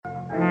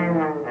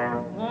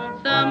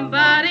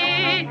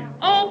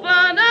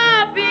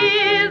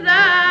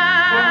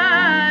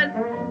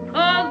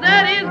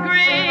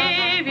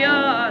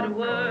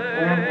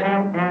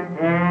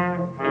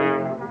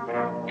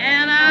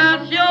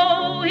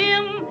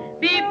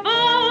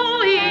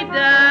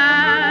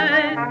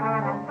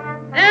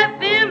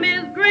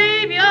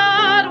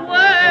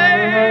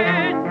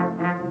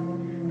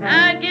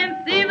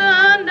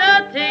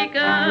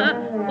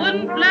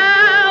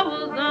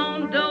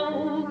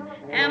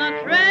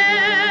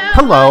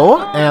Hello,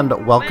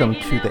 and welcome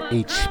to the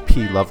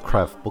H.P.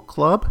 Lovecraft Book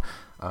Club.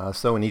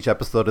 So in each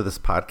episode of this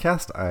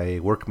podcast, I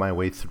work my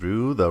way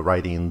through the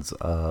writings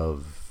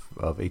of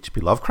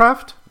H.P.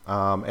 Lovecraft.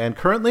 And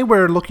currently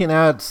we're looking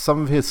at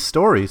some of his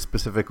stories,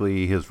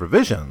 specifically his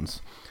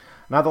revisions.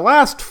 Now, the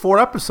last 4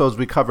 episodes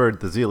we covered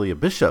the Zelia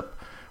Bishop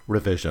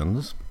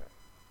revisions,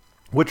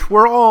 which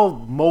were all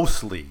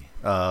mostly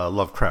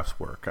Lovecraft's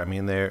work. I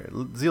mean,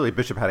 Zelia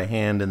Bishop had a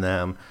hand in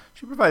them.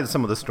 She provided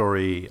some of the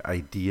story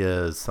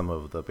ideas, some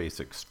of the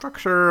basic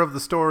structure of the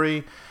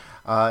story.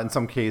 In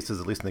some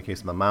cases, at least in the case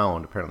of the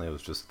Mound, apparently it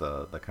was just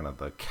the kind of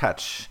the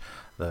catch.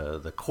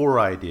 The core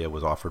idea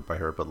was offered by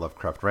her, but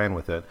Lovecraft ran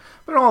with it.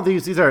 But all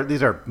these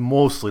are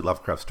mostly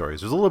Lovecraft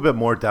stories. There's a little bit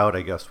more doubt,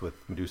 I guess, with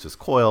Medusa's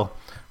Coil,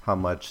 how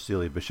much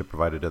Zelia Bishop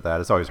provided to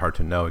that. It's always hard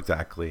to know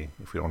exactly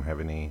if we don't have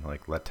any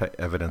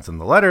evidence in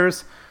the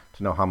letters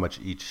to know how much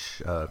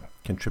each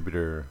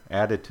contributor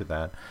added to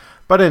that.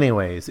 But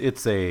anyways,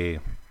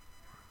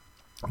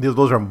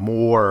 those are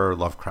more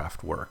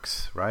Lovecraft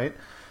works, right?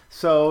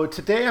 So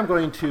today I'm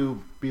going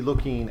to be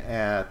looking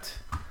at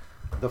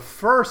the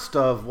first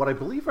of what I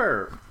believe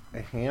are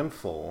a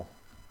handful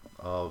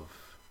of,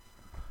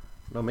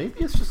 I think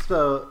it's just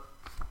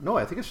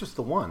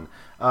the one,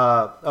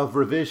 of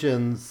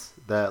revisions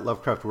that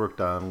Lovecraft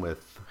worked on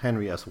with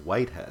Henry S.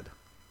 Whitehead.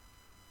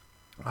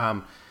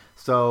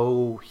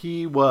 So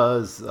he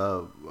was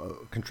a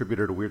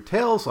contributor to Weird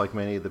Tales, like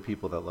many of the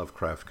people that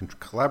Lovecraft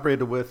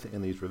collaborated with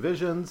in these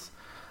revisions.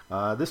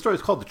 This story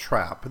is called The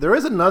Trap. There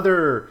is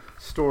another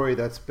story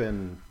that's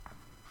been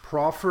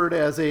proffered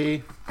as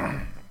a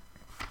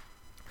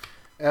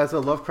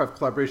Lovecraft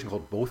collaboration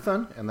called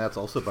Bothan, and that's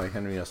also by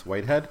Henry S.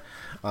 Whitehead.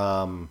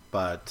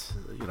 But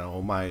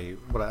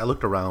I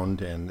looked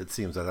around, and it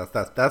seems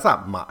that's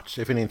not much.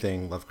 If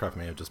anything, Lovecraft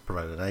may have just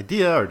provided an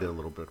idea or did a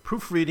little bit of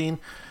proofreading.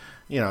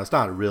 It's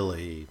not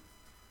really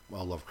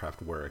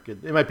Lovecraft work.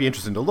 It might be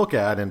interesting to look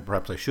at, and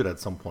perhaps I should at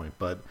some point,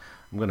 but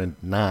I'm going to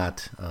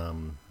not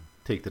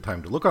take the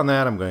time to look on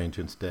that. I'm going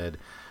to instead,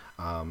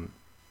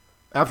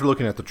 after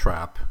looking at The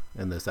Trap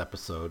in this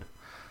episode,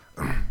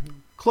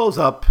 close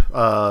up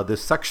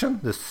this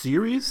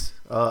series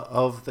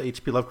of the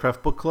H.P.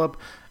 Lovecraft Book Club,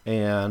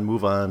 and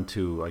move on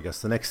to, I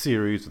guess, the next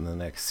series and the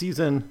next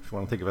season, if you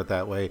want to think of it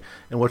that way,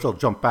 in which I'll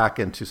jump back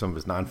into some of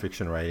his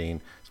nonfiction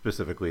writing,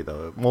 specifically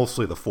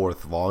mostly the 4th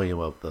volume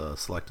of the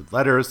Selected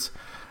Letters.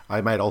 I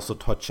might also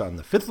touch on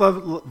the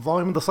 5th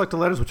volume of the Selected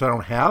Letters, which I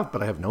don't have,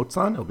 but I have notes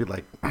on. It'll be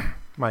like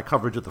my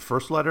coverage of the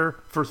first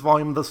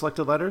volume of the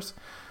Selected Letters,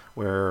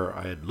 where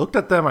I had looked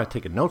at them, I'd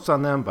taken notes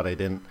on them, but I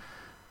didn't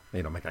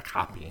make a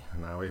copy.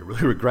 Now I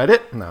really regret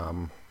it.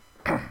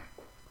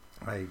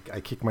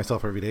 I kick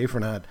myself every day for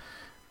not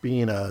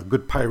being a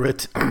good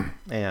pirate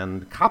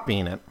and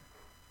copying it.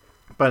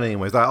 But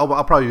anyways,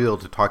 I'll probably be able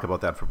to talk about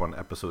that for one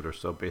episode or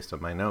so based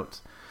on my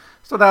notes.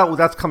 So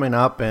that's coming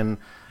up, and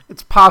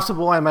it's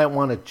possible I might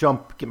want to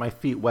get my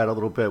feet wet a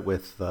little bit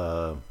with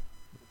the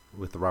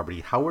Robert E.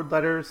 Howard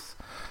letters.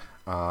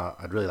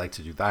 I'd really like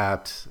to do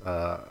that.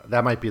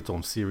 That might be its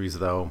own series,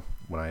 though,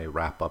 when I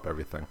wrap up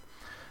everything.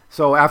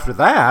 So after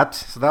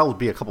that will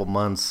be a couple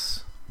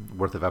months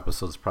worth of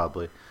episodes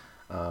probably.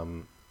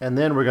 And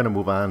then we're going to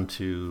move on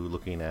to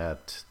looking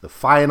at the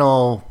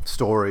final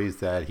stories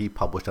that he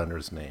published under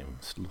his name.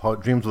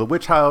 Dreams of the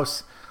Witch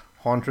House,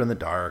 Haunter in the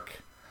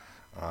Dark,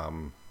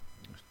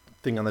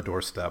 Thing on the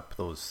Doorstep,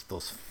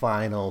 those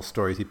final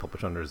stories he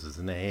published under his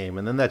name.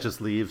 And then that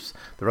just leaves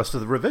the rest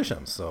of the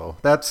revisions. So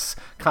that's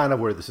kind of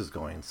where this is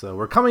going. So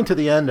we're coming to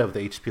the end of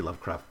the H.P.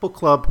 Lovecraft Book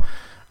Club,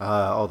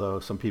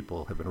 although some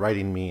people have been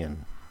writing me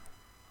and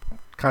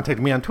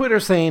contacted me on Twitter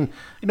saying,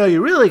 you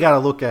really got to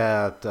look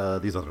at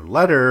these other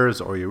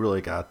letters, or you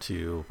really got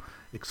to,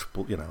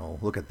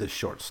 look at this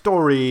short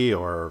story,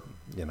 or,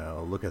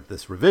 look at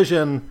this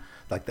revision,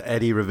 like the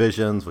Eddy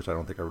revisions, which I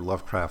don't think are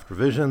Lovecraft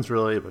revisions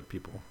really, but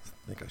people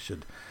think I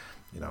should,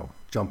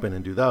 jump in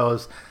and do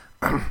those.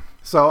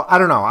 So I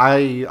don't know.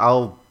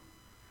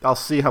 I'll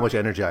see how much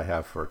energy I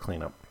have for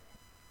cleanup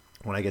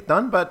when I get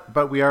done,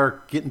 but we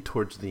are getting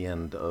towards the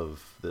end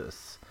of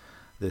this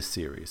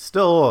series.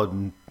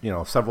 Still,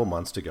 several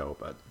months to go,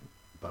 but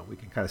we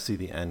can kind of see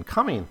the end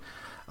coming.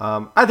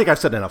 I think I've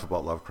said enough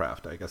about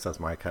Lovecraft. I guess that's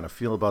my kind of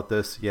feel about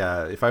this.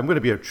 Yeah, if I'm going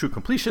to be a true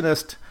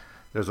completionist,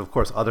 there's, of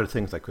course, other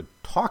things I could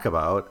talk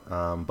about,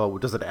 but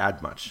does it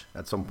add much?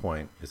 At some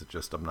point, is it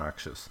just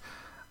obnoxious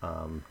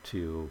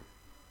to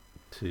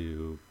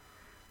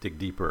dig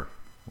deeper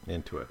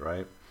into it,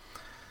 right?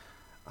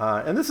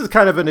 And this is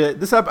kind of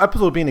this episode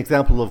will be an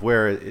example of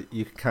where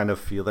you kind of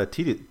feel that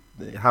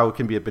how it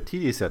can be a bit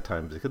tedious at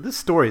times, because this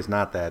story is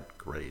not that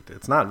great.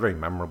 It's not very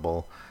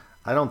memorable.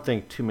 I don't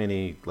think too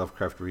many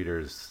Lovecraft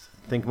readers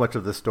think much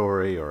of the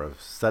story or have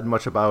said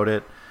much about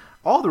it.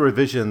 All the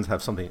revisions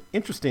have something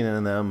interesting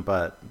in them,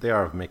 but they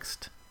are of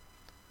mixed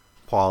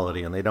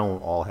quality, and they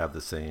don't all have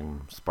the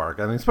same spark.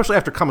 I mean, especially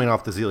after coming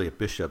off the Zelia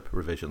Bishop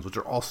revisions, which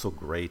are also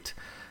great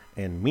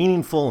and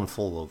meaningful and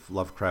full of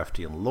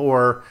Lovecraftian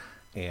lore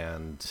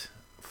and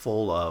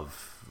full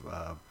of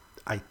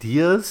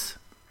ideas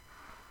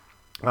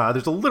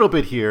There's a little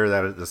bit here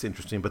that's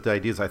interesting, but the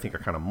ideas I think are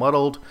kind of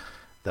muddled.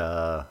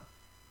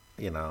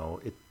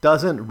 It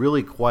doesn't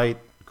really quite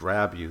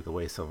grab you the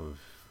way some of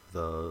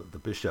the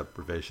Bishop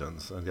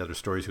revisions and the other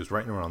stories he was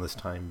writing around this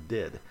time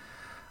did.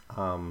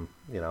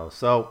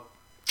 So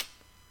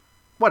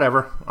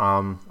whatever.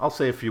 I'll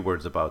say a few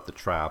words about the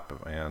trap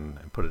and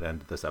put an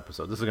end to this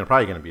episode. This is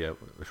probably going to be a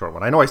short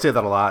one. I know I say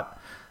that a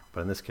lot,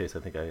 but in this case,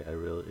 I think it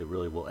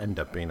really will end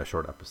up being a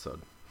short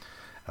episode.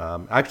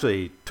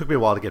 Actually, it took me a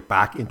while to get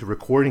back into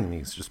recording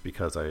these, just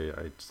because I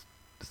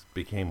just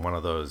became one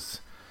of those,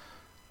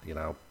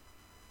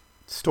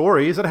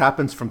 stories that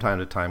happens from time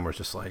to time where it's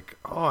just like,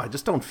 oh, I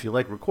just don't feel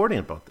like recording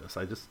about this.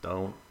 I just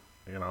don't,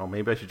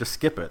 maybe I should just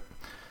skip it.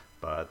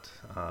 But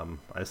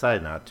I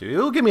decided not to.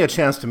 It'll give me a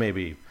chance to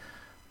maybe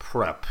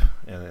prep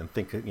and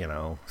think,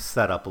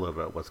 set up a little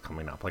bit what's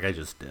coming up, like I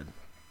just did.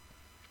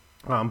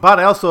 But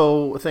I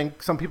also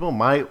think some people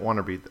might want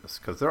to read this,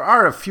 because there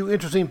are a few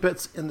interesting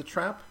bits in the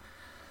trap.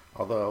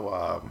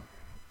 Although,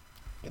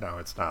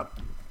 it's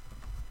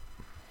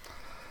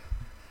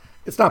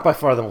not by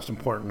far the most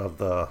important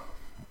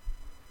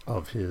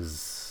of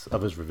his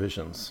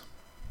revisions.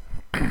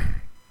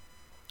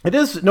 It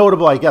is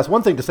notable, I guess.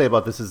 One thing to say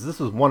about this is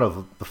was one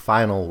of the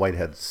final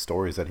Whitehead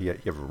stories that he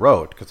ever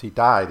wrote, because he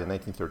died in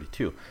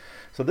 1932.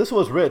 So this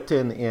was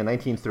written in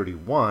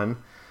 1931,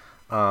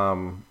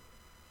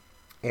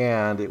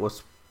 and it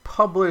was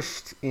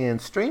published in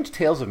Strange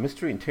Tales of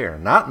Mystery and Terror,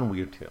 not in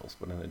Weird Tales,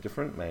 but in a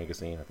different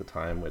magazine at the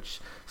time,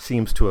 which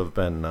seems to have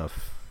been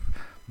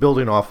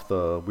building off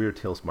the Weird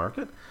Tales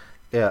market,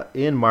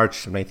 in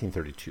March of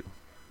 1932.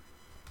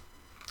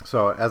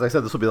 So, as I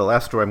said, this will be the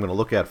last story I'm going to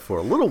look at for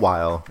a little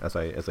while as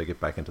I get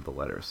back into the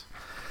letters.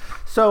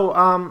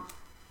 So,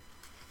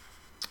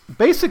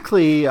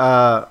 basically,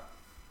 the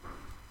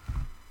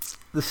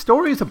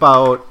story is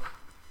about,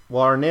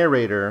 our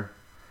narrator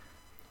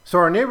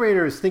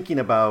is thinking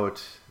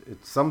about,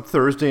 it's some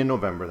Thursday in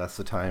November, that's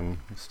the time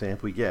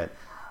stamp we get,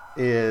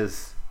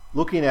 is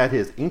looking at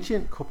his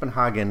ancient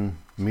Copenhagen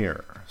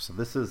mirror. So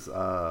this is,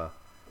 there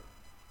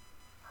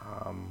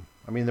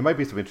might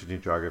be some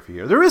interesting geography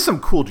here. There is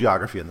some cool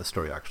geography in the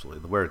story, actually,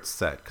 where it's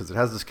set, because it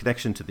has this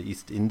connection to the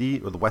East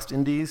Indies, or the West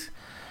Indies,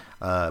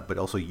 but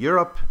also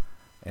Europe,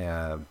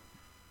 and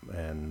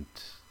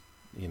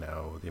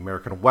the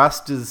American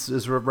West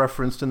is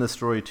referenced in this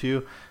story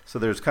too. So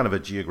there's kind of a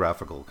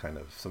geographical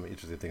some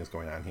interesting things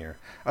going on here.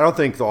 I don't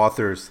think the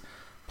authors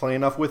play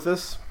enough with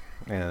this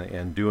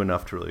and do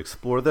enough to really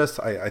explore this.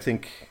 I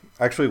think,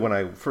 actually, when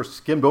I first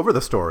skimmed over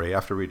the story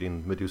after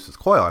reading Medusa's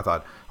Coil, I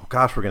thought, oh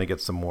gosh, we're going to get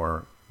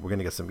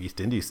some East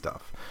Indies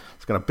stuff.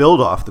 It's going to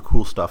build off the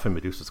cool stuff in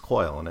Medusa's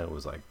Coil, and it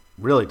was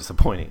really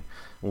disappointing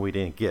when we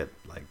didn't get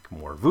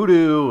more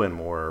voodoo and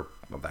more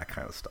of that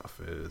kind of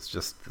stuff. It's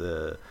just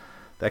that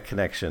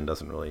connection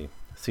doesn't really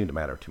seem to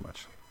matter too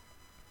much.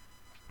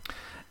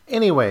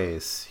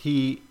 Anyways,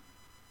 he's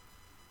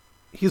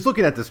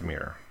looking at this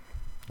mirror,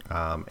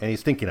 and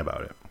he's thinking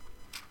about it.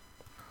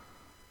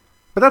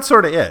 But that's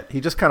sort of it. He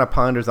just kind of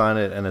ponders on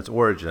it and its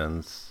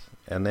origins,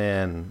 and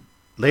then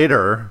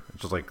later,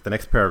 just the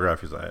next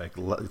paragraph,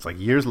 it's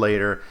years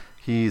later,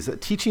 he's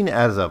teaching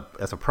as a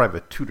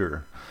private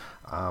tutor.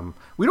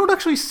 We don't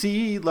actually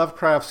see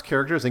Lovecraft's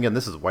characters. Again,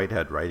 this is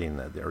Whitehead writing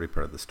the early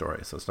part of the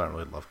story, so it's not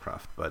really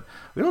Lovecraft. But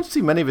we don't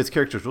see many of his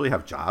characters really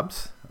have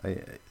jobs.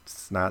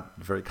 It's not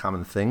a very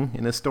common thing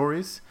in his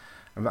stories.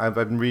 I've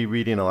been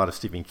rereading a lot of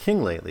Stephen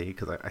King lately,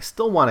 because I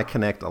still want to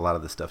connect a lot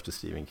of this stuff to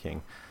Stephen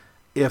King,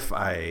 if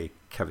I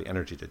have the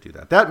energy to do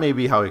that. That may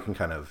be how I can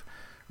kind of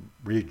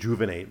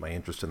rejuvenate my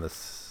interest in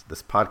this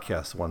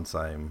podcast once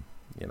I'm,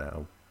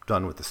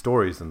 done with the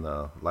stories in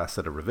the last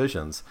set of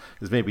revisions,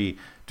 is maybe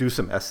do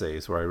some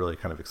essays where I really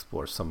kind of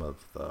explore some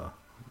of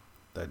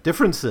the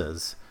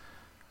differences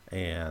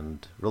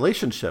and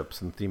relationships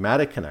and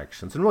thematic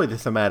connections, and really the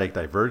thematic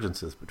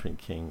divergences between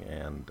King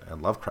and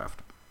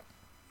Lovecraft.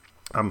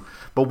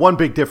 But one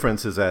big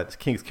difference is that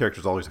King's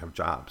characters always have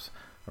jobs,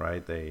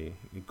 right? They,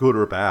 good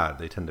or bad,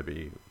 they tend to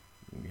be,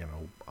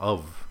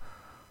 of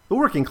the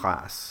working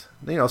class.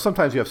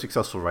 Sometimes you have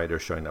successful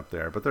writers showing up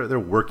there, but they're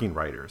working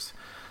writers.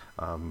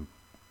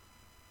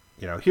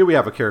 Here we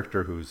have a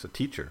character who's a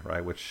teacher,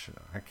 right? Which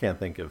I can't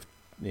think of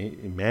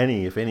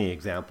many, if any,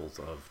 examples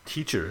of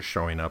teachers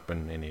showing up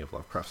in any of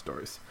Lovecraft's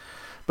stories.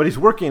 But he's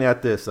working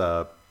at this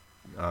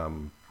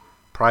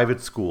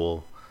private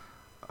school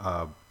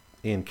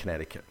in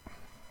Connecticut.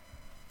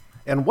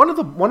 And one of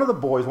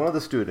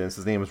the students,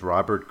 his name is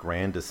Robert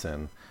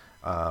Grandison,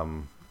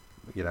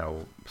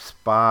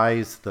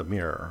 spies the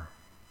mirror.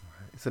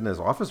 It's in his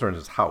office or in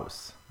his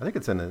house. I think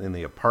it's in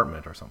the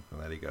apartment or something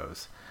that he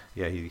goes.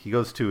 Yeah, he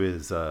goes to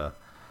his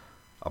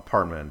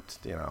apartment,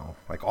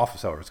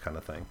 office hours kind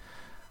of thing,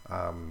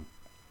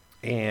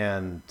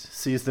 and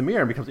sees the mirror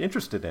and becomes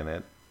interested in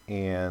it.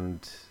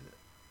 And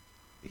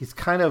he's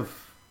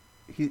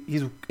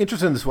he's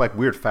interested in this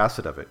weird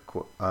facet of it.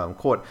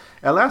 Quote,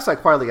 "At last I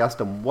quietly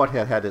asked him what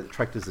had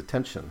attracted his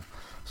attention.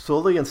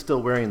 Slowly and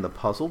still wearing the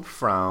puzzled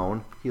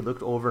frown, he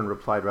looked over and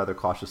replied rather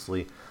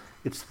cautiously,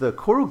 'It's the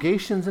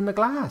corrugations in the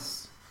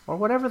glass.' Or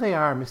whatever they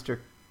are, Mr.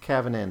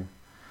 Kavanagh.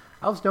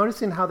 I was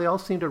noticing how they all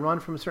seem to run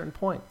from a certain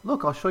point.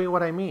 Look, I'll show you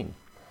what I mean.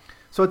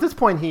 So at this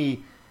point,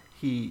 he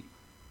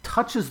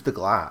touches the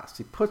glass.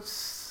 He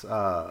puts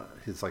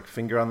his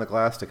finger on the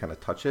glass to kind of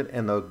touch it,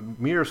 and the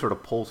mirror sort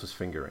of pulls his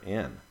finger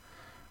in,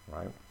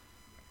 right?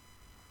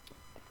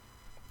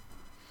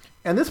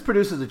 And this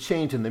produces a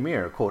change in the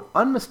mirror. Quote,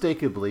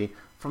 unmistakably,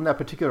 from that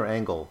particular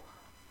angle,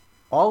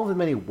 all of the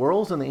many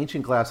whorls in the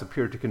ancient glass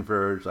appeared to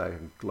converge like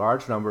a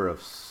large number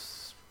of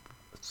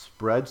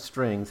spread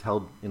strings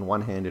held in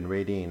one hand and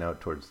radiating out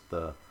towards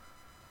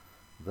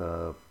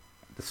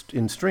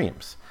in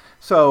streams.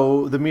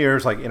 So the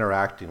mirror's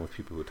interacting with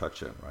people who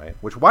touch it, right?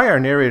 Which why our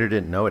narrator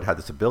didn't know it had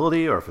this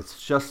ability, or if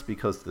it's just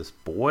because this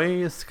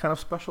boy is kind of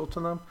special to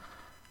them.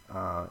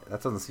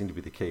 That doesn't seem to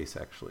be the case,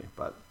 actually.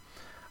 But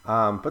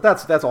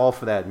that's all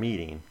for that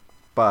meeting.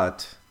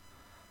 But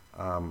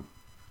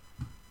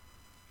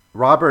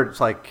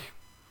Robert's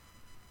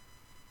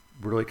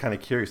really kind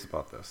of curious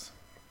about this,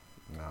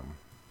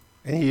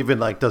 and he even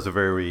does a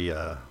very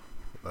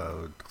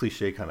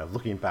cliche kind of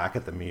looking back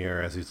at the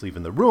mirror as he's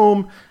leaving the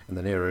room, and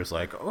the narrator's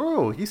like,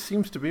 "Oh, he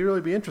seems to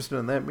really be interested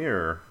in that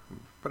mirror.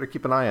 Better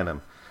keep an eye on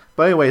him."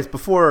 But anyways,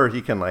 before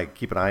he can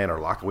keep an eye on or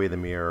lock away the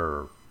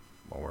mirror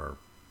or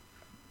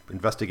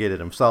investigate it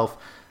himself,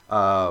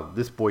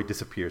 this boy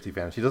disappears. He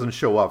vanishes. He doesn't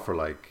show up for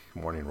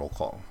morning roll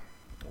call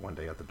one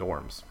day at the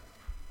dorms.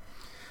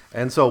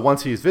 And so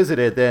once he's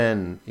visited,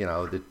 then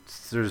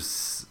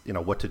there's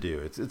what to do.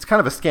 It's kind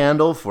of a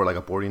scandal for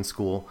a boarding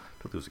school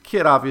to lose a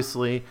kid.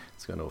 Obviously,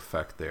 it's going to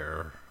affect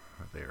their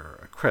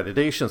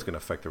accreditation. It's going to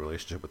affect their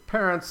relationship with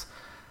parents,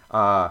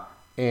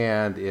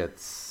 and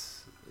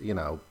it's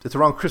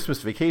around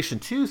Christmas vacation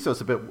too. So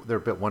they're a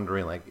bit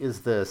wondering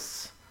is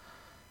this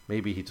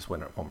maybe he just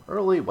went home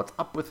early? What's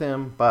up with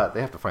him? But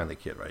they have to find the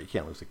kid, right? You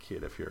can't lose a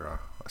kid if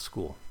you're a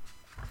school.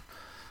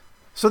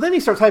 So then he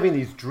starts having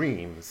these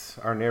dreams.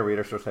 Our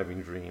narrator starts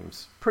having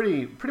dreams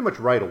pretty much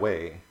right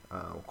away.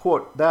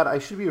 Quote, that I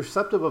should be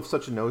receptive of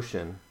such a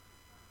notion,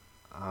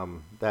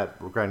 that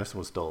Grandison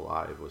was still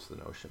alive was the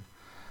notion.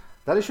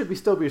 That I should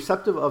still be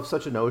receptive of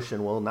such a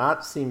notion will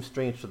not seem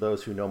strange to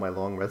those who know my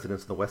long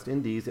residence in the West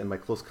Indies and my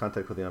close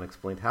contact with the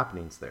unexplained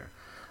happenings there.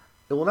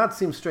 It will not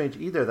seem strange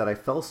either that I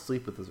fell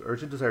asleep with this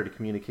urgent desire to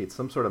communicate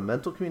some sort of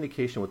mental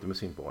communication with the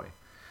missing boy.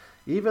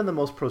 Even the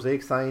most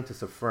prosaic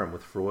scientists affirm,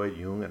 with Freud,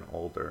 Jung, and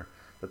Alder,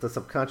 that the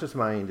subconscious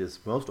mind is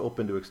most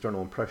open to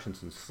external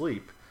impressions in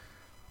sleep.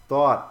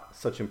 Thought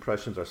such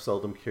impressions are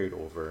seldom carried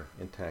over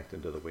intact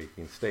into the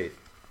waking state.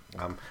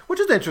 Which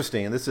is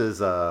interesting. And this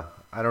is, I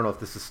don't know if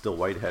this is still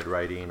Whitehead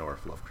writing or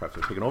if Lovecraft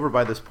was taken over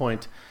by this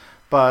point,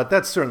 but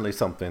that's certainly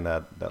something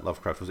that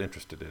Lovecraft was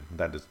interested in.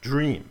 That is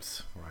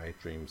dreams, right?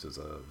 Dreams is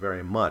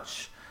very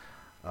much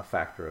a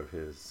factor of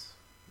his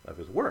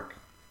work.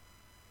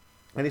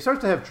 And he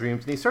starts to have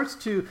dreams, and he starts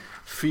to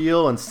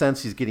feel and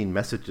sense he's getting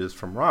messages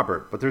from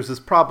Robert. But there's this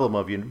problem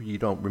of you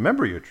don't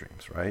remember your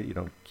dreams, right? You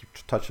don't keep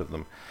touch of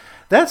them.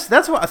 That's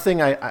a thing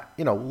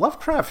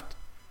Lovecraft,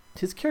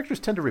 his characters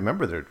tend to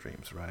remember their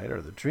dreams, right?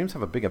 Or the dreams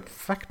have a big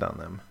effect on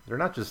them. They're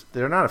not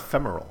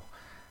ephemeral.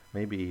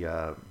 Maybe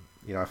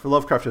if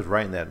Lovecraft was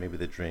writing that, maybe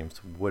the dreams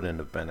wouldn't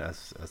have been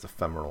as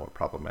ephemeral or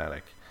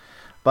problematic.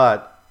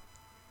 But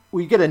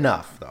we get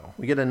enough, though.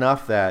 We get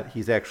enough that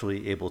he's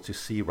actually able to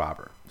sees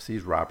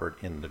Robert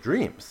in the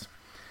dreams.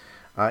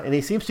 And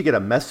he seems to get a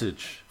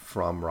message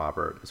from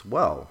Robert as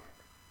well.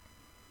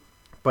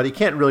 But he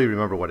can't really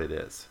remember what it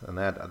is. And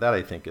that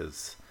I think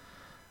is,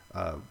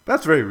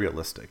 that's very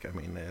realistic. I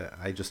mean,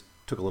 I just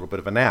took a little bit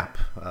of a nap.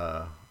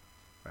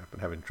 I've been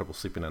having trouble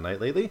sleeping at night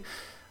lately.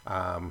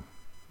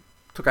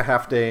 Took a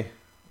half day,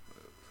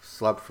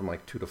 slept from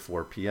 2 to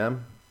 4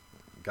 p.m.,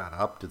 got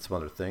up, did some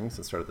other things,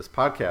 and started this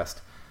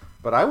podcast.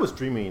 But I was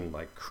dreaming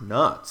like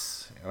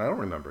nuts, and I don't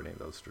remember any of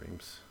those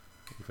dreams,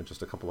 even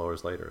just a couple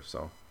hours later.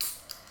 So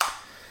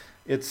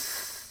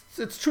it's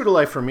true to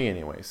life for me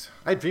anyways.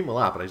 I dream a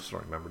lot, but I just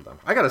don't remember them.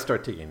 I got to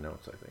start taking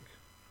notes, I think.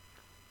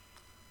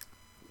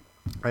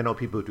 I know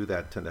people who do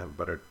that tend to have a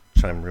better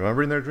time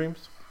remembering their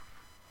dreams.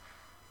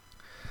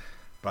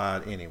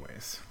 But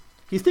anyways,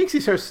 he thinks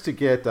he starts to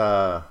get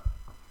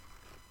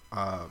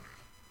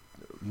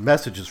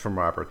messages from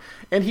Robert,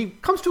 and he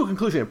comes to a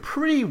conclusion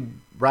pretty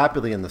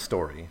rapidly in the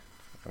story.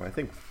 And I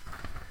think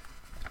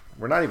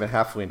we're not even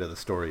halfway into the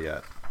story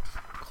yet,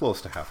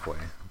 close to halfway,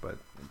 but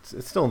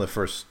it's still in the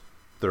first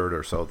third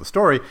or so of the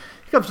story.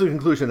 He comes to the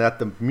conclusion that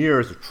the mirror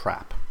is a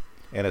trap,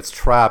 and it's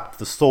trapped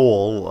the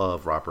soul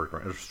of Robert.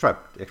 It's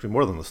trapped actually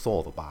more than the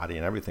soul, the body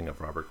and everything of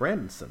Robert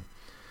Grandison.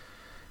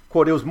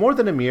 Quote, it was more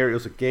than a mirror, it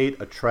was a gate,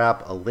 a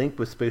trap, a link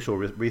with spatial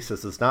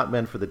recesses not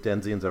meant for the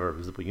denizens of our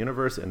visible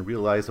universe and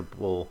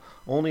realizable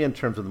only in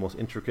terms of the most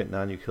intricate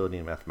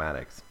non-Euclidean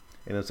mathematics.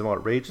 In some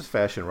outrageous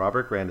fashion,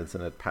 Robert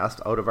Grandison had passed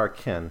out of our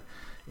ken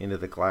into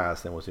the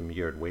glass and was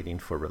immured, waiting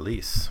for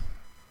release.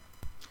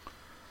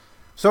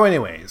 So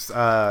anyways,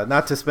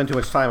 not to spend too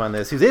much time on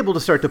this, he's able to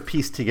start to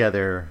piece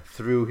together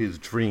through his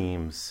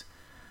dreams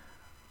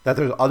that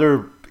there's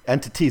other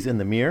entities in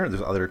the mirror,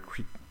 there's other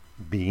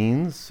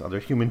beings, other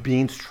human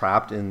beings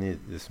trapped in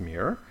this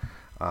mirror.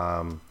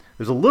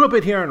 There's a little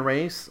bit here on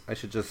race, I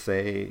should just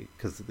say,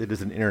 because it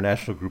is an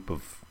international group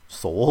of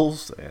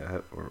souls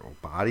or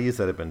bodies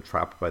that have been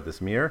trapped by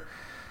this mirror.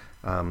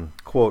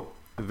 Quote,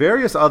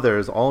 various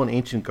others, all in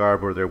ancient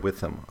garb, were there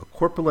with him. A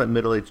corpulent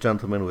middle-aged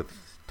gentleman with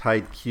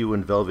tied queue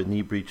and velvet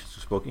knee breeches who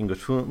spoke English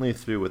fluently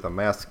through with a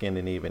masked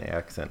Scandinavian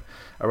accent.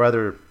 A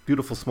rather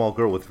beautiful small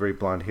girl with very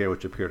blonde hair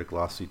which appeared a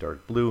glossy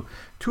dark blue.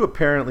 Two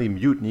apparently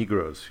mute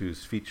Negroes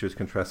whose features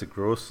contrasted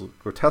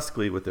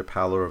grotesquely with their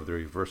pallor of their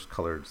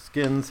reverse-colored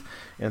skins.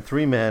 And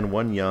three men,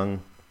 one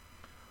young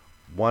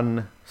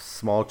woman,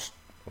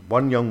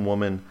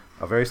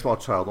 a very small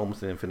child,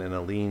 almost an infant, and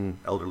a lean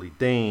elderly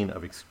Dane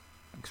of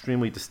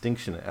extremely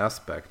distinction and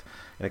aspect,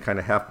 and a kind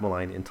of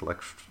half-malign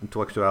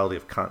intellectuality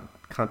of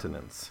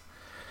continence.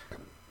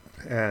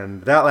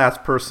 And that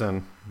last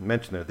person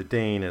mentioned there, the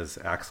Dane, is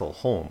Axel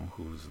Holm,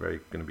 who's going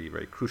to be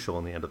very crucial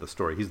in the end of the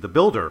story. He's the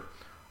builder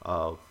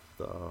of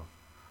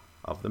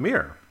the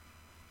mirror.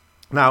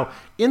 Now,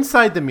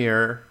 inside the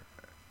mirror,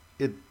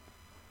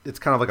 it's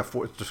kind of like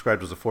it's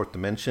described as a fourth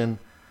dimension.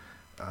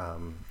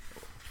 Different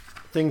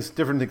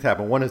things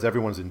happen. One is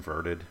everyone's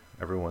inverted.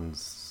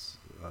 Everyone's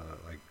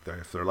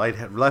if they're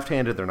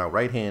left-handed, they're now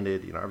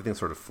right-handed. Everything's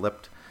sort of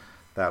flipped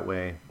that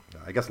way.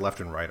 I guess left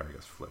and right are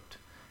flipped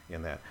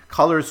in that.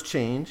 Colors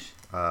change,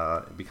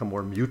 become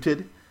more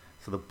muted.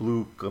 So the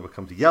blue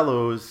becomes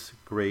yellows,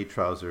 gray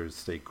trousers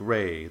stay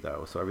gray,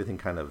 though. So everything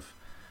kind of,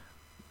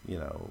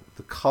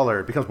 the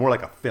color becomes more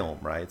like a film,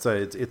 right? So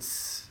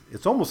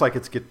it's almost like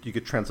you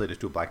could translate it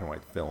to a black and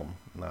white film,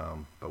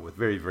 but with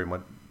very, very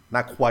much,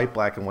 not quite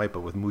black and white,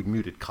 but with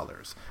muted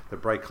colors. The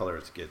bright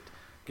colors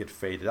get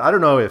faded. I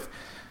don't know if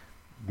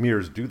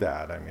mirrors do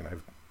that. I mean,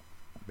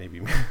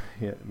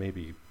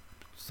 maybe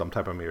some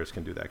type of mirrors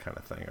can do that kind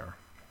of thing,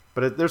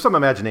 but there's some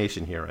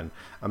imagination here in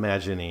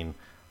imagining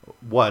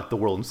what the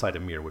world inside a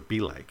mirror would be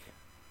like.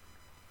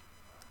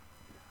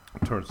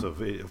 In terms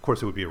of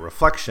course, it would be a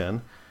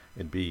reflection.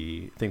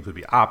 Things would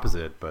be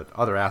opposite, but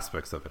other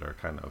aspects of it are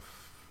kind of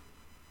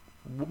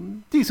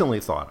decently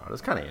thought out.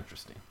 It's kind of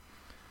interesting.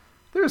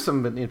 There's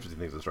some interesting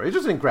things in the story. It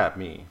just didn't grab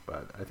me,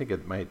 but I think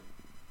it might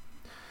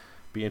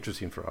be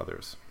interesting for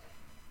others.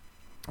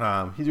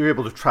 He's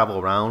able to travel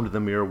around the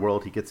mirror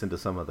world. He gets into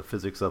some of the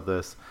physics of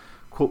this.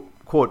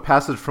 Quote,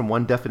 passage from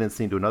one definite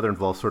scene to another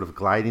involves sort of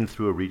gliding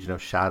through a region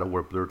of shadow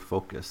or blurred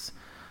focus,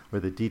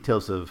 where the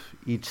details of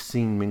each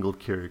scene mingled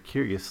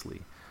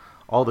curiously.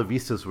 All the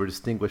vistas were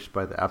distinguished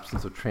by the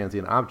absence of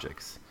transient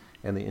objects,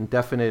 and the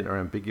indefinite or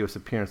ambiguous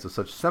appearance of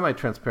such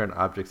semi-transparent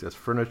objects as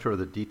furniture or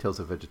the details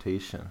of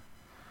vegetation.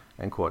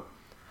 End quote.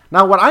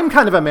 Now, what I'm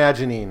kind of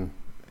imagining,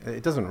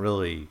 it doesn't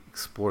really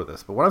explore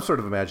this, but what I'm sort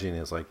of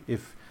imagining is like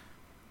if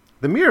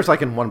the mirror's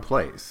like in one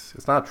place,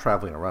 it's not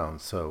traveling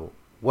around. So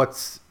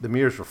what's the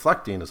mirror's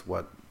reflecting is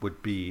what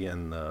would be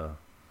in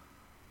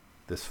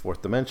this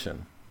fourth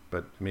dimension,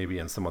 but maybe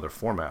in some other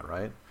format,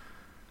 right?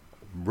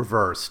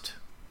 Reversed,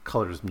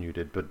 colors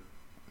muted, but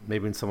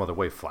maybe in some other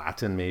way,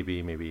 flattened,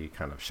 maybe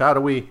kind of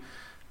shadowy,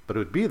 but it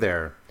would be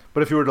there.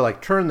 But if you were to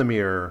like turn the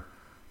mirror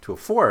to a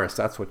forest,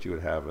 that's what you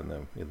would have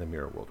in the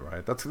mirror world,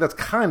 right? That's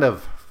kind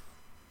of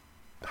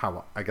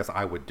how I guess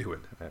I would do it,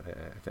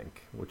 I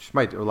think, which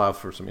might allow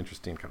for some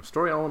interesting kind of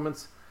story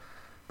elements.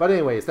 But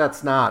anyways,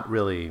 that's not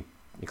really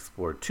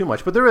explored too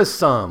much, but there is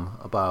some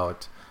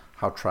about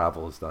how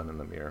travel is done in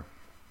the mirror,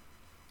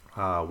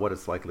 what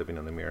it's like living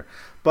in the mirror.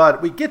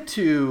 But when we get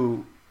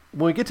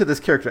to this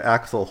character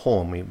Axel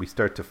Holm, we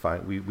start to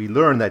find, we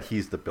learn that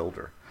he's the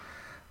builder,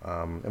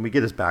 and we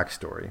get his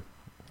backstory,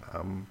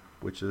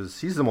 which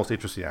is, he's the most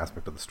interesting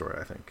aspect of the story,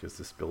 I think, is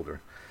this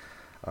builder.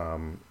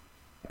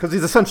 Because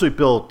he's essentially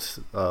built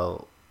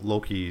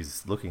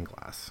Loki's looking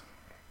glass.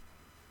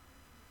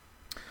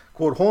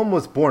 Quote, Holm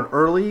was born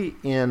early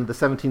in the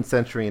 17th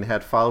century and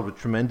had followed with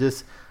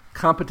tremendous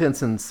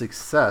competence and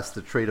success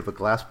the trade of a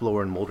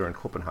glassblower and molder in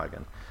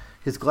Copenhagen.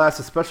 His glass,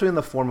 especially in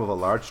the form of a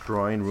large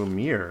drawing room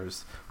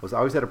mirrors, was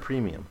always at a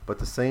premium, but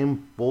the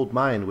same bold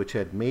mind which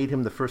had made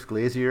him the first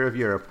glazier of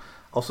Europe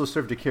also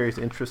served to carry his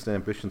interests and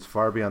ambitions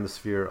far beyond the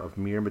sphere of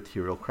mere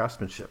material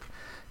craftsmanship.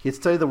 He had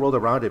studied the world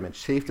around him and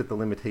chafed at the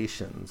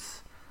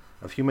limitations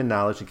of human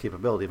knowledge and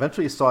capability.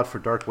 Eventually he sought for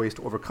dark ways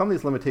to overcome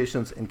these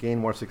limitations and gain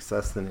more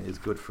success than is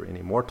good for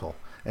any mortal.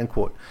 End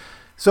quote.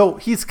 So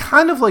he's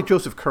kind of like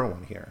Joseph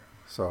Curwen here.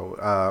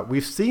 So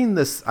we've seen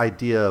this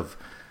idea of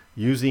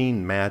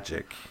using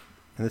magic.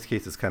 In this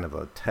case, it's kind of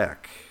a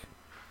tech,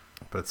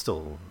 but it's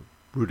still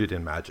rooted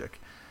in magic,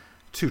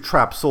 to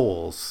trap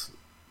souls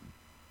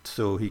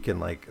so he can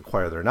like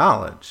acquire their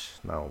knowledge.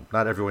 Now,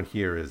 not everyone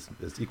here is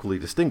equally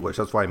distinguished.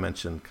 That's why I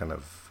mentioned kind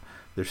of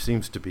there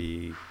seems to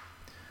be,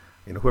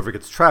 whoever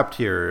gets trapped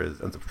here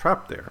ends up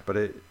trapped there. But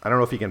I don't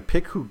know if he can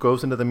pick who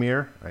goes into the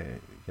mirror.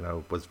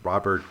 Was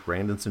Robert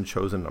Grandinson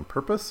chosen on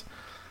purpose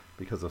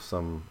because of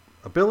some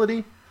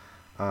ability?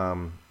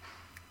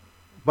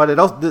 But it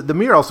also, the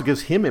mirror also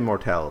gives him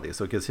immortality,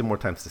 so it gives him more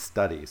times to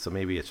study. So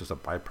maybe it's just a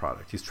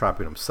byproduct. He's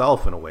trapping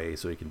himself in a way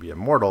so he can be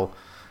immortal,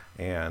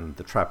 and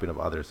the trapping of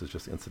others is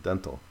just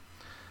incidental.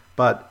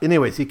 But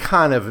anyways, he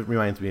kind of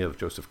reminds me of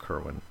Joseph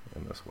Curwen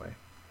in this way.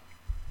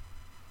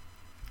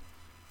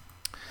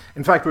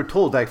 In fact, we're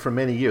told that for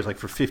many years, like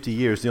for 50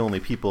 years, the only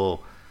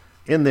people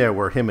in there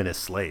were him and his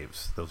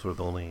slaves. Those were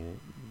the only.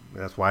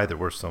 That's why there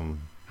were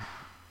some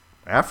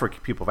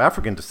people of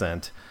African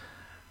descent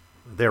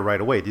there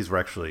right away. These were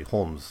actually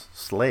Holmes'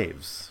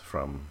 slaves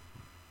from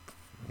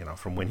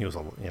when he was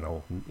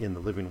in the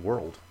living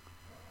world.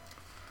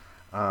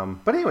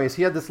 But anyways,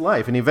 he had this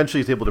life, and he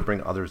eventually is able to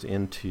bring others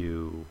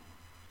into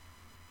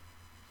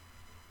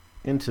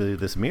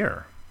this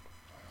mirror.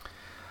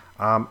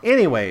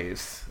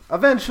 Anyways,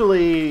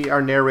 eventually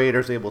our narrator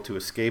is able to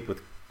escape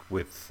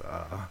with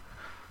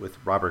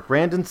Robert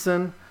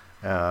Grandison,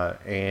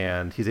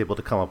 and he's able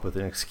to come up with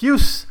an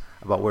excuse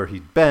about where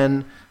he'd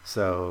been,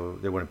 so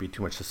there wouldn't be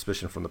too much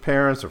suspicion from the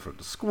parents or from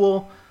the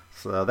school.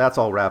 So that's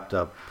all wrapped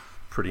up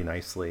pretty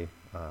nicely.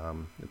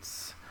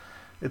 It's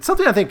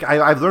something I think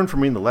I've learned from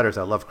reading the letters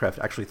that Lovecraft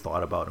actually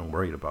thought about and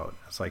worried about.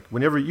 It's like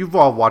whenever you've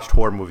all watched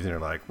horror movies and you're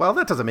like, well,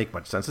 that doesn't make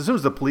much sense. As soon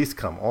as the police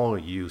come, all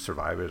you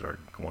survivors are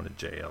going to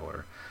jail,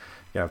 or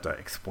you have to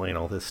explain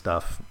all this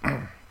stuff,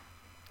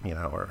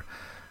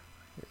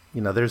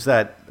 there's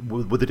that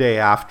with the day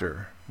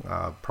after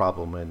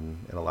problem in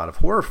a lot of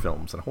horror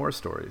films and horror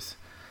stories.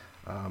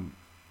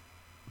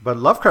 But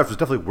Lovecraft was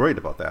definitely worried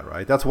about that,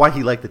 right? That's why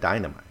he liked the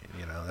dynamite.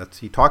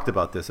 He talked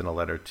about this in a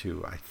letter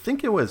to, I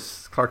think it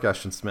was Clark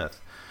Ashton Smith,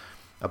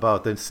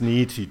 about this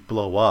need to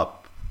blow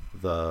up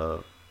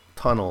the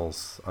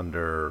tunnels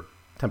under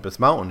Tempest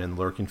Mountain in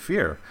Lurking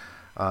Fear.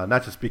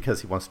 Not just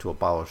because he wants to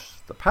abolish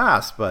the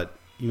past, but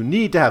you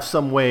need to have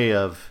some way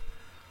of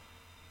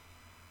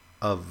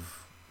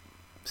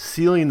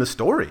sealing the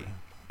story.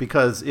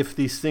 Because if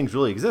these things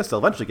really exist, they'll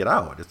eventually get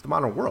out. It's the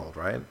modern world,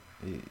 right?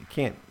 You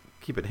can't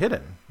keep it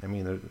hidden. I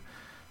mean, there's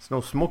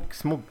no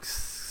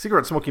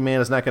cigarette smoking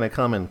man is not going to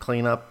come and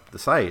clean up the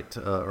site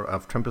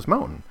of Tempest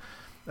Mountain.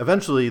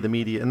 Eventually, the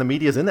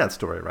media's in that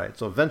story, right?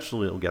 So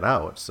eventually it'll get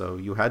out. So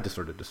you had to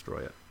sort of destroy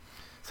it.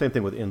 Same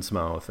thing with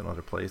Innsmouth and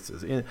other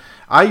places.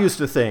 I used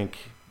to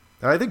think,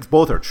 and I think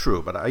both are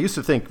true, but I used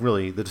to think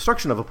really the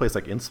destruction of a place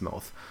like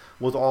Innsmouth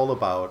was all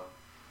about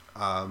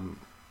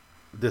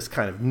this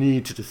kind of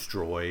need to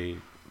destroy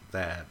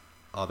that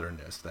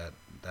otherness,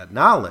 that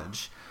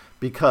knowledge,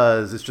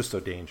 because it's just so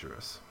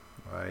dangerous,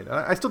 right?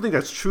 I still think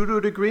that's true to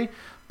a degree,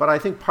 but I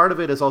think part of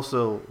it is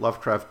also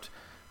Lovecraft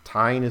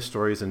tying his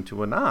stories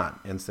into a knot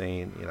and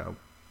saying,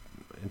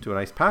 into a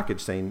nice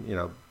package,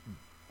 saying,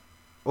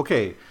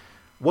 okay,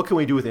 what can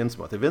we do with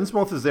Innsmouth? If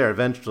Innsmouth is there,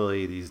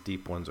 eventually these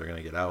deep ones are going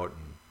to get out,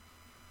 and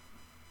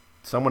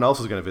someone else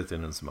is going to visit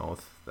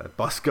Innsmouth. That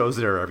bus goes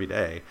there every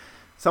day.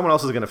 Someone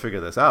else is going to figure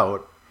this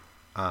out.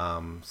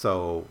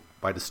 So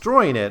by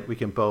destroying it, we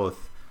can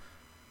both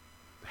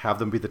have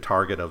them be the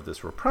target of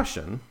this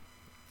repression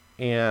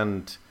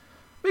and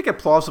make it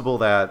plausible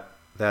that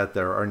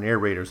there are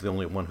narrators the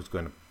only one who's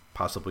going to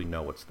possibly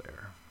know what's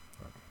there.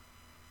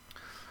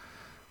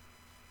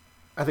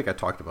 I think I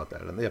talked about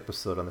that in the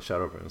episode on the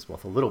Shadow of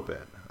Innsmouth a little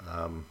bit.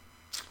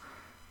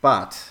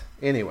 But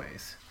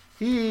anyways,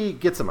 he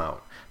gets him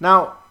out.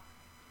 Now,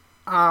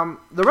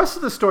 the rest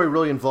of the story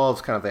really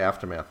involves kind of the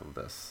aftermath of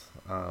this.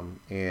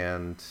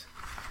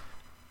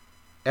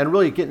 And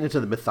really getting into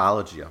the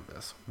mythology of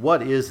this.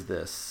 What is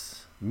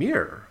this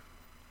mirror,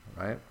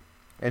 right?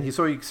 And he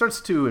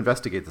starts to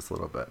investigate this a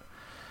little bit.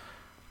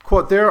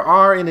 Quote, there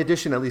are, in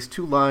addition, at least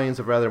two lines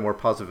of rather more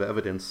positive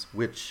evidence,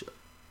 which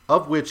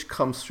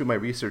comes through my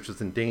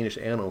researches in Danish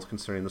annals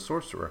concerning the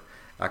sorcerer,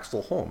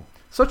 Axel Holm.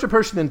 Such a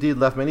person indeed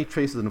left many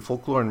traces in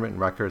folklore and written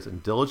records,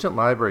 and diligent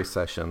library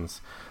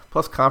sessions,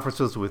 plus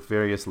conferences with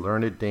various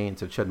learned Danes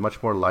that shed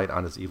much more light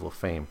on his evil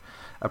fame.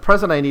 At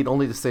present, I need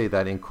only to say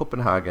that the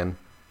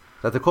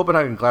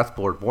Copenhagen Glass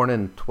Blower, born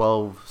in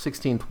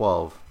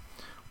 1612,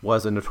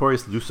 was a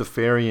notorious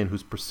Luciferian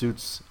whose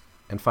pursuits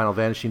and final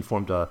vanishing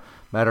formed a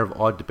matter of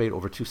odd debate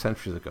over 2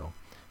 centuries ago.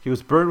 He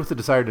was burned with the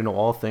desire to know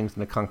all things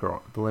and to conquer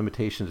the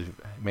limitations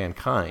of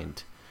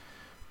mankind,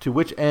 to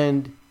which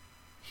end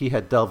he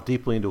had delved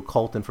deeply into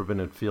occult and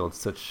forbidden fields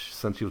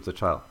since he was a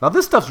child. Now,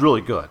 this stuff's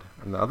really good.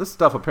 Now, this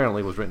stuff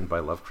apparently was written by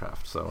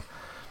Lovecraft, so...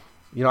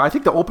 I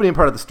think the opening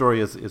part of the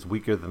story is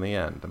weaker than the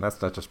end, and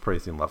that's not just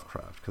praising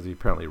Lovecraft, because he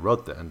apparently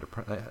wrote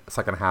the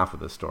second half of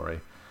the story.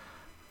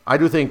 I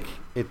do think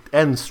it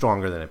ends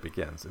stronger than it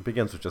begins. It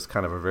begins with just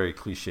kind of a very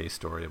cliche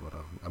story about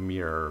a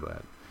mirror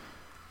that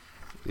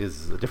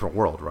is a different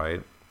world,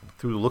 right?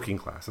 Through the looking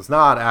glass. It's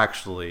not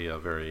actually a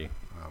very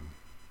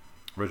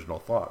original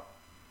thought.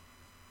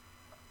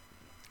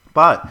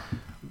 But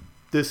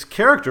this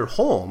character,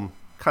 Holm,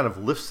 kind of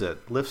lifts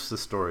the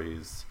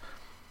stories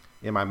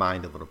in my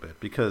mind a little bit,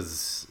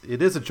 because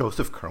it is a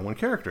Joseph Curwen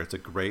character. It's a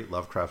great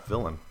Lovecraft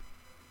villain.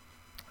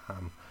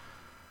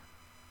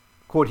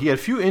 Quote, he had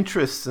few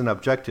interests and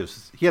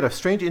objectives. He had a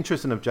strange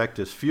interest in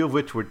objectives, few of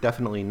which were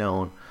definitely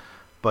known,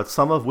 but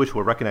some of which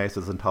were recognized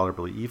as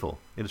intolerably evil.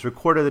 It is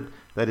recorded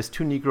that his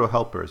 2 Negro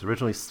helpers,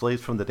 originally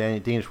slaves from the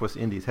Danish West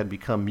Indies, had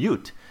become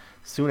mute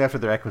soon after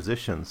their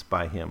acquisitions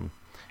by him,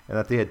 and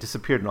that they had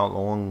disappeared not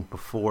long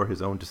before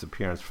his own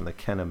disappearance from the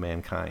ken of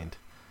mankind,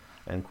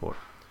 end quote.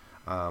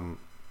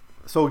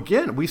 So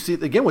again, we see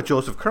again with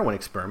Joseph Curwen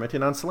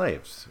experimenting on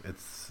slaves.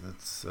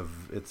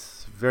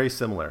 It's very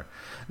similar.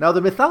 Now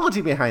the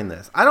mythology behind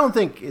this, I don't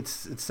think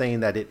it's saying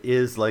that it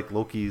is like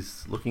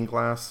Loki's Looking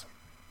Glass,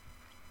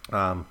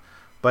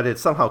 but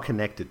it's somehow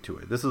connected to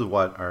it. This is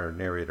what our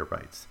narrator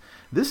writes.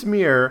 This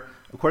mirror,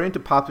 according to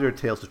popular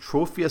tales, the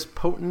Tropheus,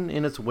 potent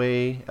in its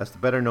way as the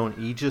better-known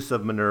Aegis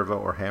of Minerva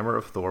or Hammer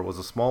of Thor, was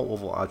a small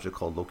oval object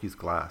called Loki's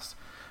Glass,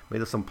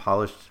 made of some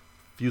polished,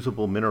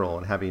 fusible mineral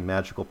and having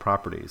magical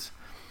properties,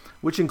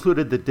 which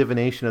included the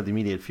divination of the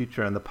immediate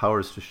future and the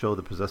powers to show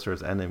the possessor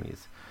as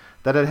enemies.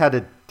 That it had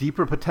a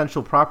deeper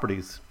potential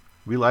properties,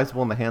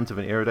 realizable in the hands of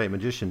an erudite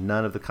magician,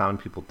 none of the common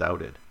people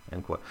doubted,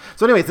 end quote.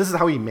 So anyways, this is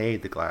how he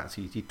made the glass.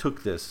 He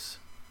took this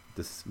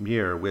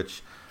mirror,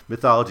 which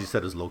mythology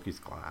said is Loki's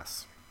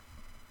glass,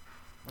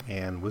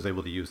 and was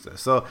able to use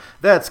this. So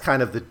that's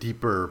kind of the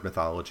deeper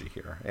mythology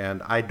here.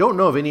 And I don't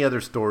know of any other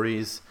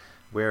stories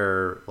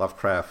where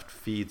Lovecraft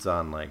feeds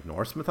on like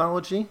Norse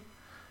mythology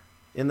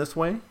in this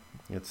way.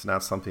 It's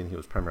not something he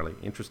was primarily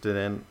interested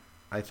in.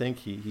 I think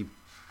he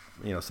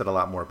said a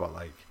lot more about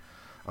like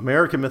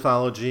American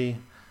mythology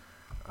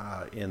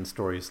in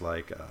stories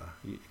like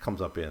it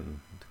comes up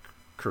in the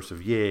Curse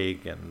of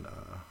Yeg and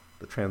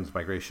the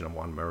Transmigration of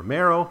Juan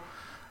Romero.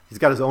 He's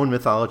got his own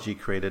mythology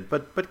created,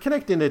 but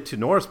connecting it to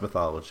Norse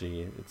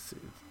mythology,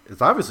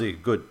 it's obviously a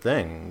good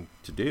thing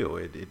to do.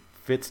 It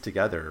fits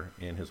together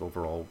in his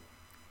overall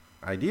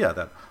idea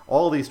that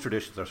all these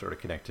traditions are sort of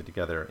connected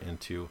together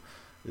into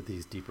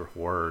these deeper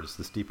horrors,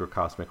 this deeper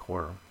cosmic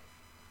horror.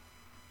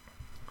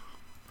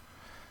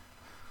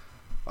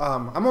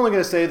 I'm only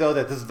going to say, though,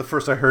 that this is the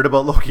first I heard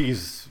about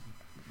Loki's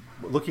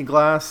Looking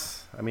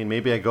Glass. I mean,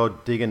 maybe I go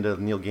dig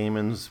into Neil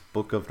Gaiman's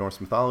book of Norse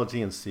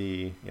mythology and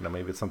see,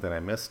 maybe it's something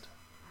I missed.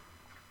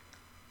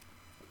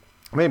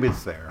 Maybe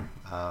it's there.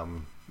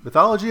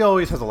 Mythology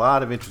always has a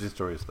lot of interesting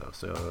stories, though,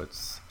 so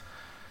it's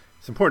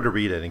important to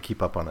read it and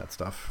keep up on that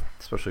stuff,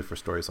 especially for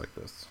stories like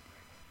this.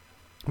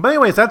 But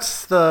anyways,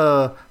 that's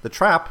the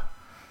Trap.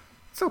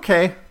 It's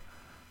okay.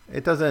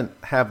 It doesn't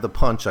have the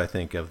punch, I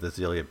think, of the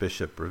Zelia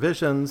Bishop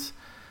revisions.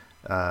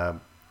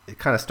 It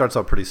kind of starts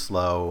out pretty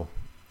slow,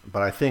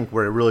 but I think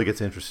where it really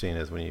gets interesting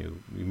is when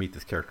you meet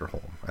this character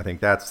Holm. I think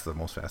that's the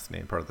most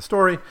fascinating part of the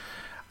story.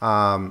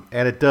 And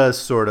it does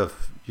sort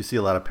of, you see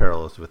a lot of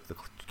parallels with the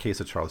case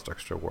of Charles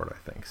Dexter Ward,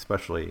 I think,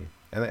 especially,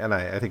 and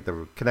I think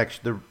the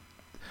connection,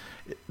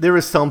 there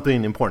is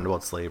something important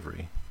about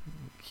slavery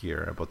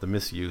here, about the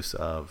misuse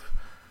of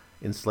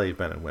enslaved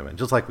men and women,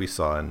 just like we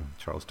saw in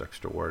Charles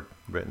Dexter Ward,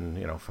 written,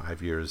 4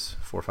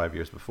 or 5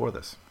 years before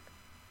this.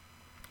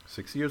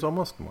 6 years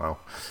almost? Wow.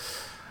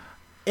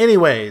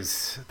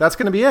 Anyways, that's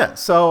going to be it.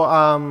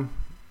 So,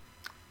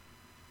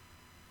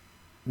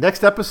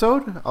 next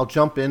episode, I'll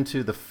jump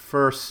into the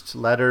first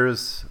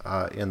letters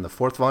in the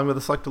 4th volume of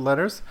the Selected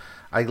Letters.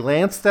 I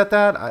glanced at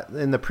that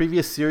in the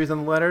previous series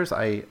on the letters.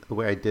 The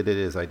way I did it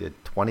is I did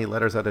 20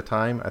 letters at a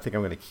time. I think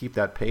I'm going to keep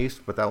that pace,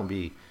 but that will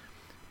be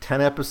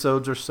 10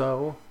 episodes or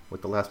so,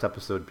 with the last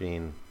episode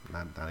being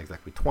not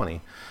exactly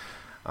 20.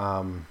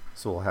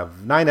 So we'll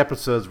have 9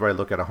 episodes where I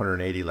look at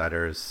 180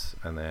 letters,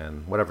 and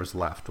then whatever's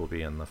left will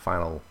be in the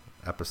final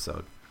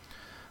episode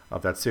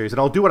of that series. And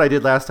I'll do what I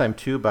did last time,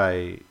 too,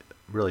 by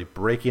really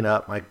breaking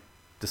up my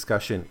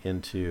discussion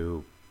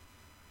into,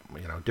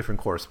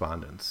 different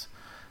correspondence.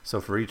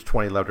 So for each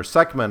 20-letter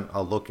segment,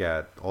 I'll look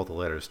at all the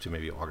letters to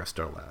maybe August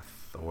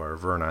Derleth or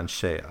Vernon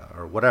Shea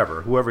or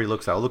whoever he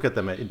looks at. I'll look at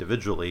them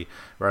individually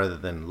rather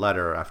than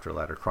letter after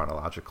letter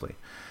chronologically.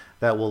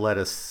 That will let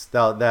us,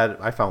 that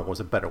I found was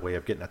a better way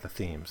of getting at the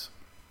themes,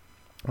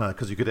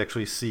 because you could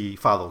actually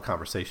follow the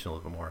conversation a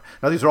little bit more.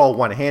 Now, these are all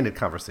one-handed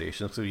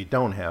conversations, so you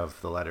don't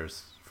have the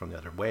letters from the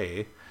other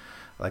way,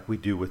 like we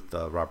do with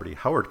the Robert E.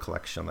 Howard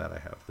collection that I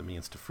have, The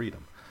Means to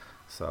Freedom.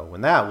 So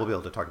in that, we'll be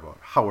able to talk about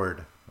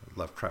Howard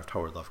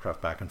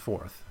Lovecraft back and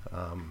forth,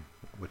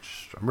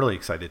 which I'm really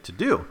excited to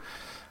do.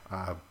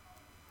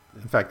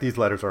 In fact, these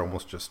letters are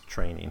almost just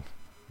training,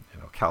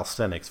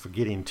 calisthenics for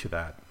getting to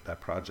that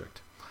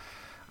project.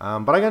 But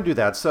I'm going to do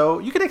that. So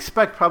you can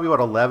expect probably about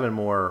 11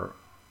 more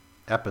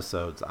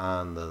episodes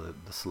on the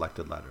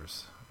Selected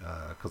Letters,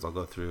 because I'll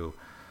go through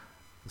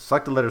the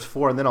Selected Letters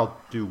 4, and then I'll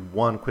do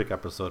one quick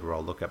episode where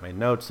I'll look at my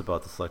notes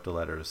about the Selected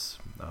Letters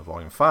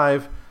Volume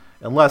 5.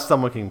 Unless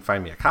someone can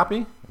find me a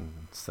copy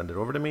and send it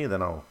over to me,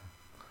 then I'll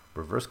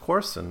reverse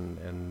course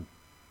and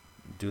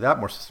do that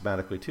more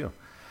systematically too.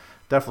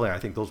 Definitely, I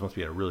think those must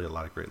be a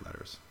lot of great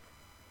letters.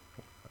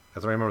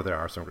 As I remember, there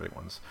are some great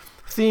ones.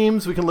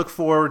 Themes we can look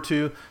forward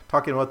to,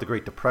 talking about the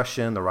Great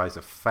Depression, the rise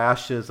of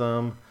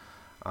fascism.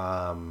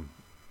 Those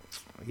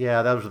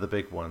are the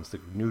big ones. The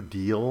New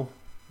Deal,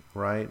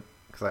 right?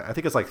 Because I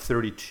think it's like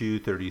 32,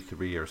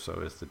 33 or so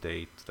is the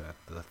date that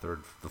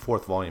the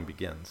 4th volume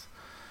begins.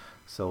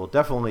 So we'll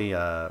definitely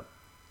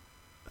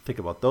think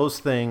about those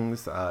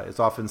things. It's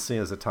often seen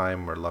as a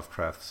time where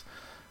Lovecraft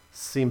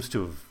seems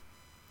to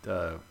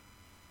have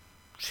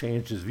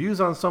changed his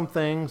views on some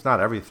things, not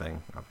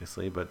everything,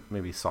 obviously, but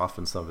maybe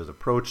softened some of his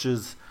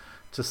approaches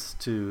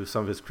to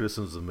some of his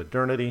criticisms of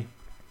modernity,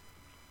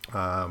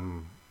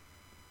 and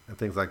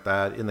things like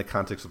that in the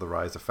context of the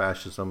rise of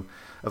fascism.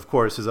 Of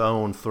course, his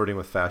own flirting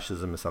with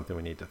fascism is something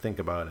we need to think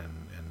about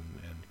and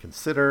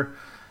consider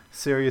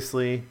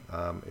seriously.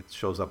 It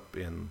shows up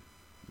in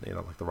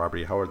like the Robert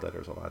E. Howard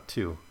letters a lot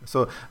too.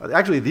 So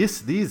actually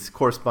these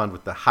correspond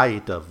with the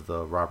height of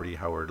the Robert E.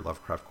 Howard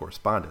Lovecraft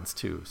correspondence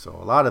too. So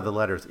a lot of the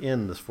letters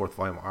in this fourth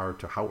volume are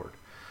to Howard,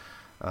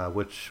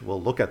 which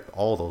we'll look at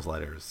all those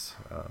letters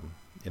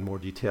in more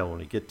detail when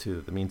we get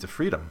to the Means of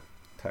Freedom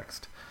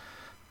text.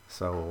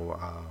 So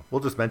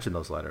we'll just mention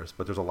those letters,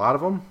 but there's a lot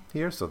of them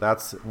here, so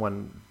that's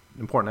one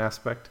important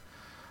aspect.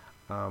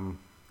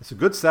 It's a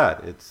good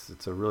set. It's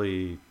a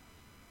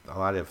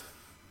lot of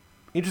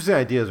interesting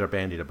ideas are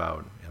bandied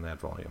about in that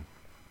volume.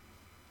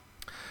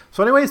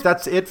 So, anyways,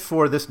 that's it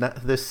for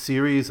this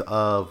series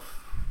of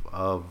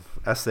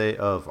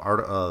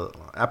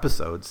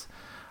episodes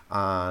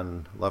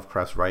on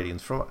Lovecraft's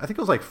writings from, I think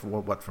it was like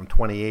from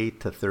 28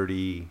 to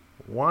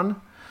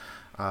 31.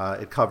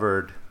 It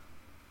covered,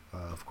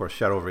 of course,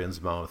 Shadow over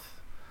Innsmouth,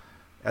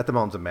 At the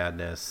Mountains of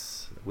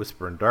Madness,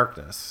 Whisper in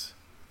Darkness,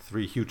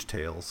 3 huge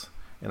tales,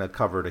 and it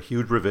covered a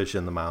huge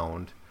revision, The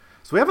Mound.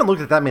 So we haven't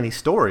looked at that many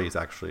stories,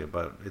 actually,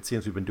 but it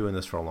seems we've been doing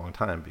this for a long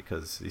time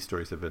because these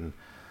stories have been,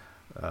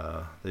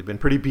 they've been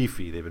pretty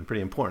beefy. They've been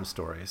pretty important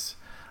stories.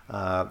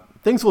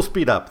 Things will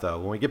speed up, though.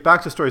 When we get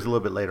back to stories a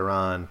little bit later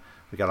on,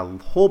 we got a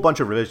whole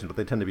bunch of revisions, but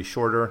they tend to be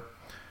shorter.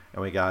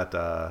 And we got,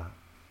 I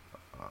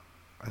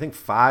think,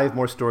 5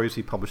 more stories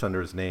he published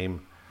under his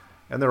name,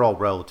 and they're all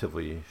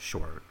relatively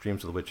short.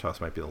 Dreams of the Witch House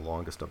might be the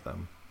longest of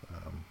them.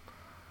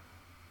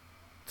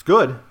 It's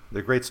good.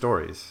 They're great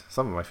stories.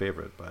 Some of my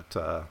favorite, but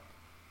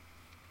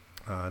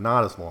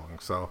not as long.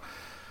 So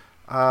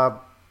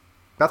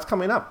that's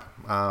coming up.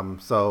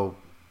 So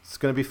it's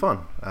going to be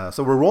fun.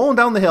 So we're rolling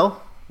down the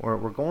hill.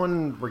 We're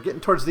getting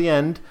towards the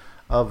end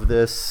of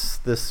this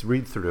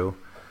read through.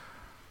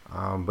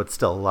 But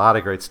still a lot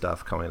of great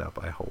stuff coming up,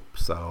 I hope.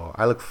 So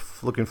I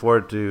looking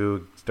forward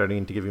to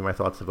starting to give you my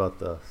thoughts about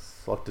the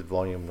selected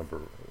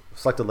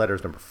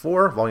letters number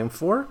 4, volume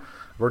 4.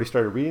 I've already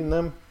started reading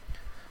them,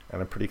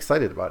 and I'm pretty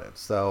excited about it.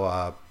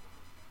 So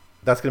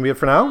that's going to be it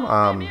for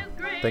now.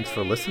 Thanks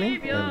for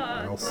listening, and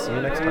I'll see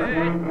you next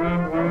time.